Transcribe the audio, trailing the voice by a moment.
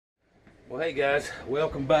Well, hey guys,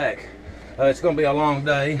 welcome back. It's going to be a long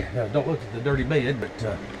day. Don't look at the dirty bed,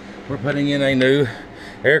 but we're putting in a new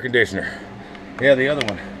air conditioner. Yeah, the other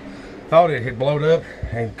one. Thought it had blown up,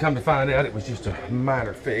 and come to find out it was just a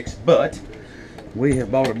minor fix. But we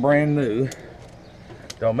have bought a brand new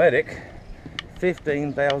Dometic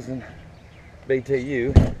 15,000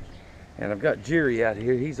 BTU, and I've got Jerry out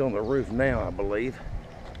here. He's on the roof now, I believe.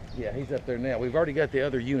 Yeah, he's up there now. We've already got the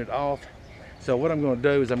other unit off. So what I'm going to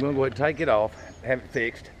do is I'm going to go ahead and take it off, have it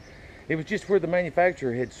fixed. It was just where the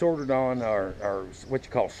manufacturer had sorted on our what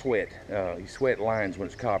you call sweat. You sweat lines when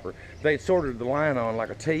it's copper. They had sorted the line on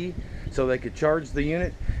like a T so they could charge the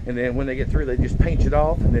unit, and then when they get through they just pinch it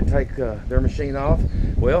off and then take their machine off.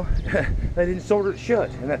 Well, they didn't solder it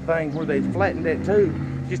shut, and that thing where they flattened that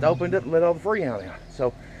tube just opened up and let all the freon out.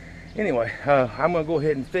 So anyway, I'm going to go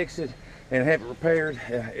ahead and fix it and have it repaired.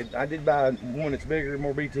 I did buy one that's bigger,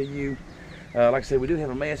 more BTU. Like I said, we do have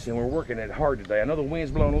a mess and we're working it hard today. I know the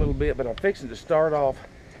wind's blowing a little bit, but I'm fixing to start off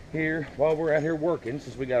here while we're out here working,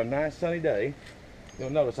 since we got a nice sunny day. You'll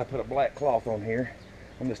notice I put a black cloth on here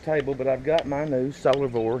on this table, but I've got my new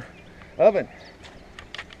Solar oven.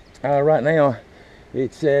 Right now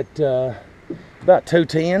it's at about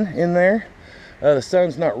 210 in there. The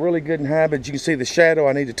sun's not really good and high, but you can see the shadow.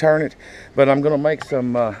 I need to turn it, but I'm going to make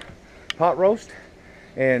some pot roast,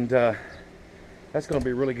 and that's going to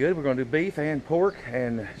be really good. We're going to do beef and pork,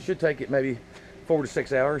 and it should take it maybe 4 to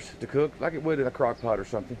 6 hours to cook, like it would in a crock pot or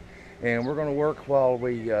something. And we're going to work while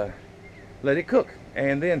we let it cook.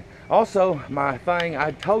 And then also my thing,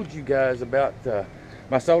 I told you guys about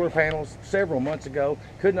my solar panels several months ago.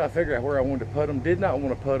 Could not figure out where I wanted to put them. Did not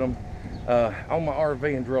want to put them on my RV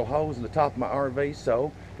and drill holes in the top of my RV.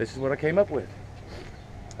 So this is what I came up with.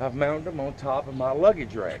 I've mounted them on top of my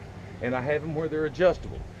luggage rack, and I have them where they're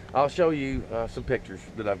adjustable. I'll show you some pictures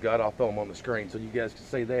that I've got. I'll throw them on the screen so you guys can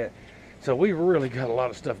see that. So we've really got a lot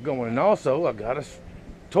of stuff going. And also, I've got a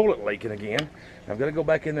toilet leaking again. I've got to go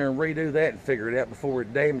back in there and redo that and figure it out before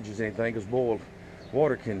it damages anything, because boiled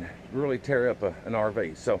water can really tear up an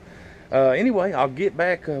RV. So anyway, I'll get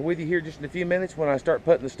back with you here just in a few minutes when I start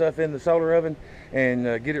putting the stuff in the solar oven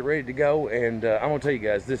and get it ready to go. And I'm going to tell you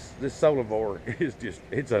guys, this Solar is just,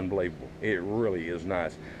 it's unbelievable. It really is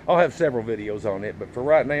nice. I'll have several videos on it, but for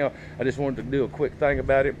right now, I just wanted to do a quick thing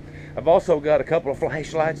about it. I've also got a couple of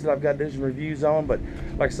flashlights that I've got to do some reviews on, but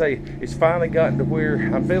like I say, it's finally gotten to where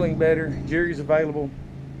I'm feeling better. Jerry's available,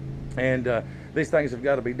 and these things have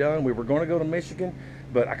got to be done. We were going to go to Michigan,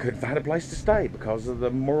 but I couldn't find a place to stay because of the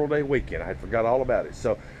Memorial Day weekend. I had forgot all about it.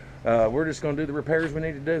 So we're just going to do the repairs we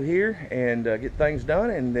need to do here and get things done.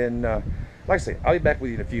 And then, like I said, I'll be back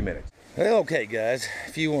with you in a few minutes. Well, okay, guys,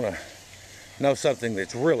 if you want to know something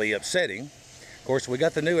that's really upsetting, of course, we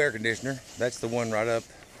got the new air conditioner. That's the one right up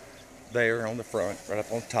there on the front, right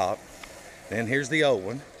up on top. Then here's the old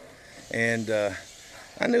one. And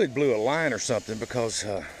I knew it blew a line or something because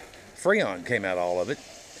Freon came out all of it.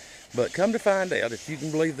 But come to find out, if you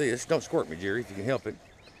can believe this, don't squirt me, Jerry, if you can help it.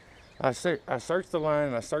 I searched the line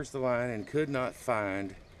and I searched the line and could not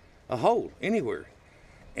find a hole anywhere.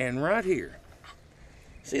 And right here,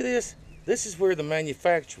 see this? This is where the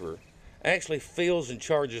manufacturer actually fills and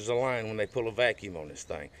charges the line when they pull a vacuum on this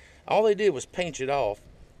thing. All they did was pinch it off,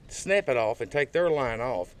 snap it off, and take their line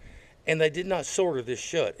off. And they did not solder this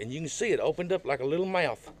shut. And you can see it opened up like a little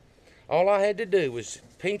mouth. All I had to do was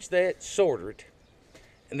pinch that, solder it,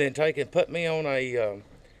 and then take and put me on a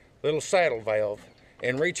little saddle valve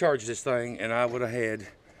and recharge this thing, and I would have had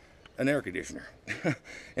an air conditioner.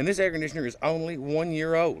 And this air conditioner is only 1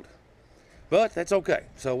 year old, but that's okay.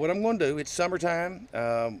 So what I'm going to do, it's summertime.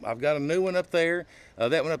 I've got a new one up there.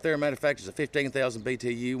 That one up there, matter of fact, is a 15,000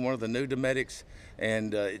 BTU, one of the new Dometics,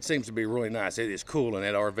 and it seems to be really nice. It is cool in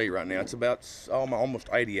that RV right now. It's about almost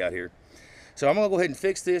 80 out here. So I'm going to go ahead and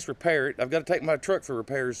fix this, repair it. I've got to take my truck for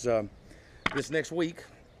repairs this next week.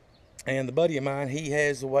 And the buddy of mine, he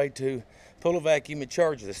has a way to pull a vacuum and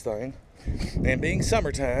charge this thing. And being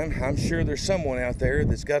summertime, I'm sure there's someone out there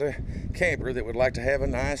that's got a camper that would like to have a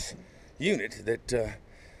nice unit that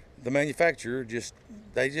the manufacturer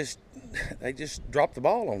they just dropped the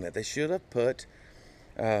ball on that. They should have put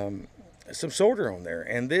some solder on there.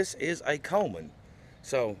 And this is a Coleman.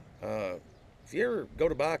 So if you ever go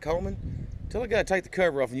to buy a Coleman, tell a guy to take the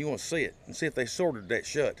cover off and you want to see it and see if they soldered that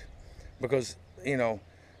shut. Because, you know,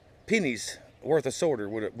 pennies worth of solder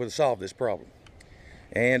would have solved this problem.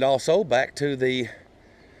 And also back to the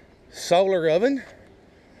solar oven.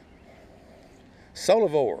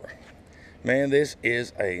 Solar. Man, this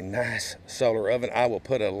is a nice solar oven. I will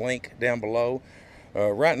put a link down below.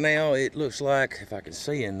 Right now it looks like, if I can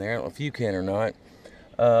see in there, I don't know if you can or not,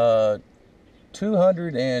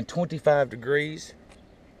 225 degrees.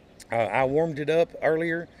 I warmed it up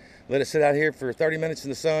earlier, let it sit out here for 30 minutes in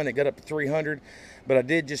the sun. It got up to 300, but I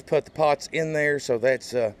did just put the pots in there, so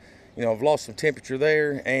that's, you know, I've lost some temperature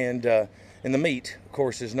there, and the meat, of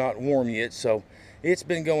course, is not warm yet, so it's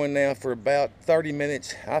been going now for about 30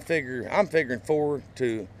 minutes. I'm figuring 4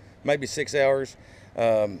 to maybe 6 hours.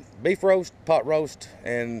 Beef roast, pot roast,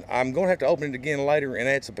 and I'm going to have to open it again later and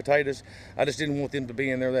add some potatoes. I just didn't want them to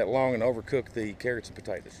be in there that long and overcook the carrots and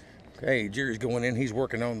potatoes. Okay, Jerry's going in. He's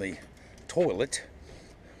working on the toilet.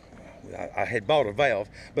 I had bought a valve,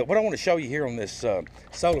 but what I want to show you here on this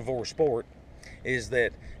Solarvore Sport is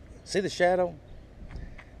that, see the shadow?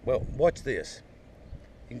 Well, watch this.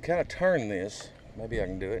 You can kind of turn this, maybe I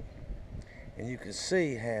can do it, and you can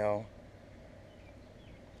see how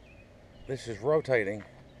this is rotating,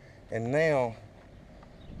 and now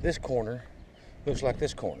this corner looks like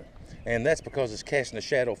this corner, and that's because it's casting a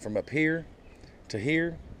shadow from up here to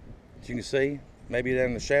here. As you can see, maybe down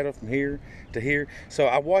in the shadow from here to here. So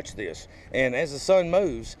I watch this, and as the sun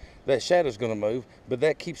moves, that shadow's going to move, but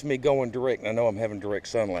that keeps me going direct. I know I'm having direct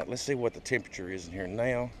sunlight. Let's see what the temperature is in here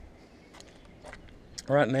now.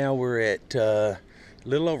 Right now we're at a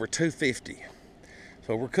little over 250.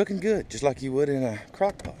 So we're cooking good, just like you would in a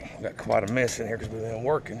crock pot. Got quite a mess in here because we've been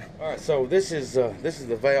working. All right, so this is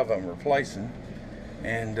the valve I'm replacing,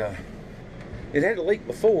 and it had a leak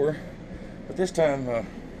before, but this time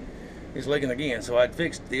it's leaking again. So I'd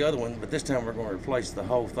fixed the other one, but this time we're going to replace the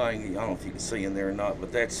whole thing. I don't know if you can see in there or not,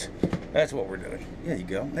 but that's what we're doing. Yeah, you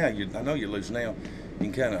go. Now I know you're loose now.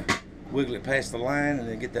 You can kind of wiggle it past the line and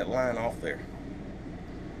then get that line off there.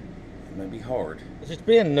 It may be hard. It's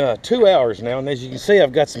been 2 hours now, and as you can see,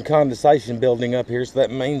 I've got some condensation building up here, so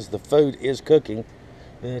that means the food is cooking.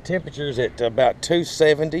 The temperature's at about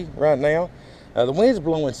 270 right now. The wind's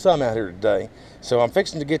blowing some out here today, so I'm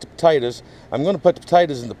fixing to get the potatoes. I'm going to put the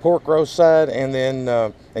potatoes in the pork roast side, and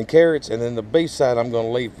then and carrots, and then the beef side I'm going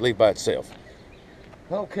to leave by itself.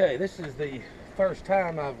 Okay, this is the first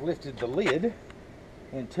time I've lifted the lid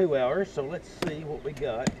in 2 hours, so let's see what we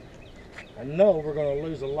got. I know we're going to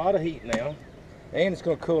lose a lot of heat now, and it's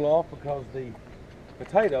going to cool off because the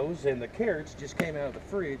potatoes and the carrots just came out of the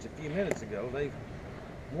fridge a few minutes ago. They've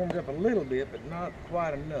warmed up a little bit, but not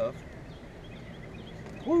quite enough.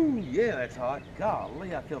 Woo, yeah, that's hot.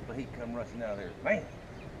 Golly, I felt the heat come rushing out of there. Man.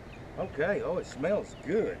 Okay, oh, it smells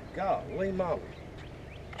good. Golly moly.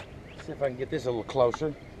 Let's see if I can get this a little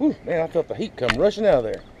closer. Woo, man, I felt the heat come rushing out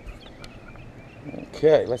of there.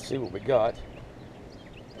 Okay, let's see what we got.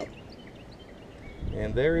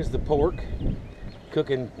 And there is the pork,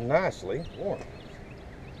 cooking nicely warm.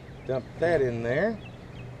 Dump that in there.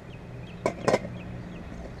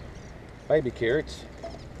 Baby carrots.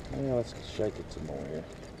 Yeah, let's shake it some more here.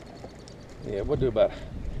 Yeah, we'll do about,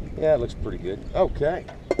 yeah, it looks pretty good. Okay.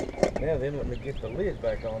 Now then, let me get the lid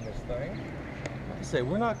back on this thing. Like I say,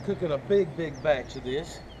 we're not cooking a big batch of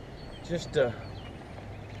this. Just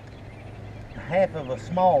half of a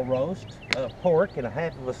small roast of pork and a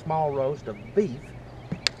half of a small roast of beef.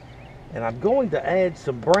 And I'm going to add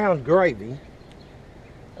some brown gravy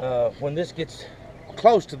when this gets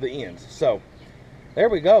close to the ends. So there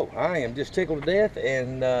we go. I am just tickled to death,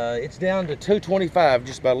 and it's down to 225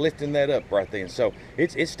 just by lifting that up right then. So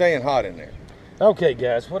it's staying hot in there. Okay,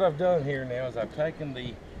 guys, what I've done here now is I've taken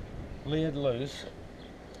the lid loose,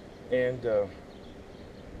 and I'm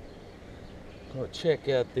going to check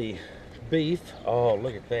out the beef. Oh,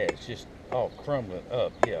 look at that. It's just all crumbling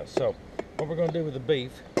up. Yeah, so what we're going to do with the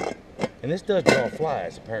beef, and this does draw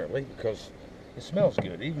flies apparently because it smells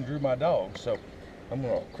good. It even drew my dog. So I'm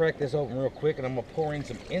going to crack this open real quick, and I'm going to pour in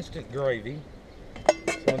some instant gravy,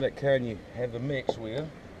 some of that kind you have the mix with.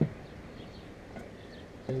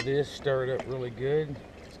 Do this, stir it up really good,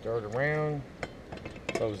 stir it around,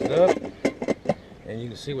 close it up, and you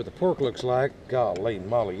can see what the pork looks like. Golly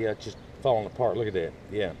molly, yeah, it's just falling apart. Look at that.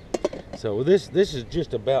 Yeah. So this is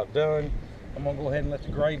just about done. I'm going to go ahead and let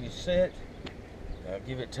the gravy set.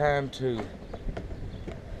 Give it time to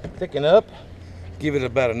thicken up. Give it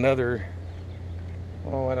about another,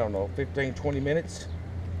 oh, I don't know, 15-20 minutes,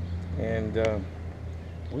 and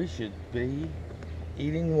we should be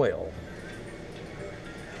eating well.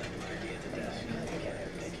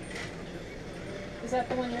 Is that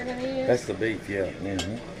the one you're going to use? That's the beef, yeah.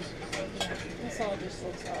 Mm-hmm. This all just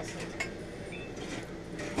looks awesome.